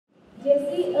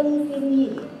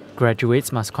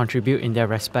Graduates must contribute in their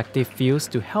respective fields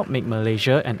to help make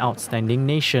Malaysia an outstanding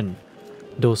nation.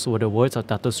 Those were the words of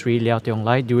Datuk Seri Liow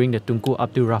during the Tunku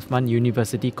Abdul Rahman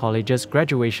University College's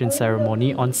graduation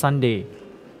ceremony on Sunday.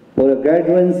 For the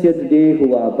graduates here today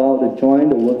who are about to join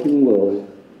the working world,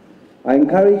 I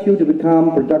encourage you to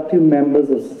become productive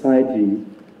members of society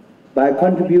by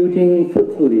contributing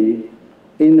fruitfully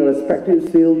in the respective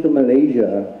field to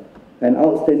Malaysia, an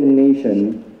outstanding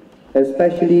nation,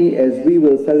 especially as we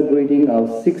will celebrating our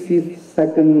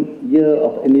 62nd year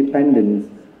of independence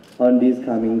on this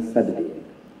coming Saturday.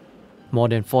 More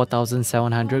than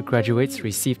 4,700 graduates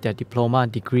received their diploma,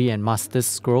 degree and master's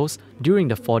scrolls during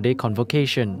the 4-day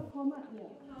convocation.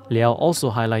 Liow also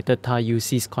highlighted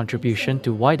TARUC's contribution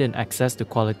to widen access to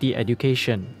quality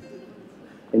education.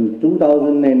 In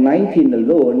 2019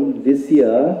 alone, this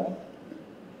year,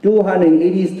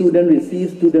 280 students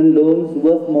received student loans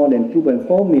worth more than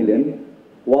 2.4 million,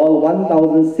 while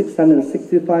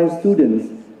 1,665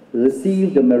 students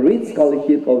received a merit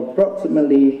scholarship of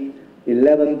approximately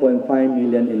 11.5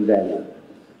 million in value.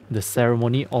 The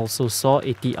ceremony also saw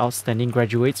 80 outstanding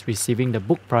graduates receiving the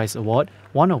Book Prize Award,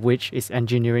 one of which is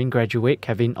engineering graduate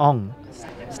Kevin Ong.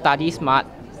 Study smart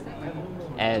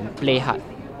and play hard.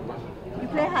 You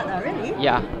play hard, really?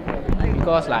 Yeah,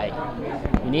 because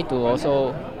you need to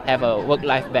also have a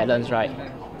work-life balance, right?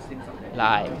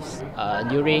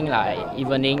 During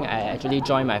evening, I actually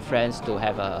join my friends to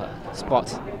have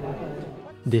sports.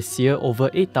 This year, over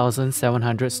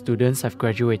 8,700 students have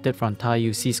graduated from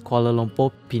TARUC's Kuala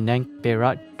Lumpur, Penang,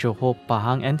 Perak, Johor,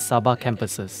 Pahang and Sabah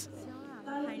campuses.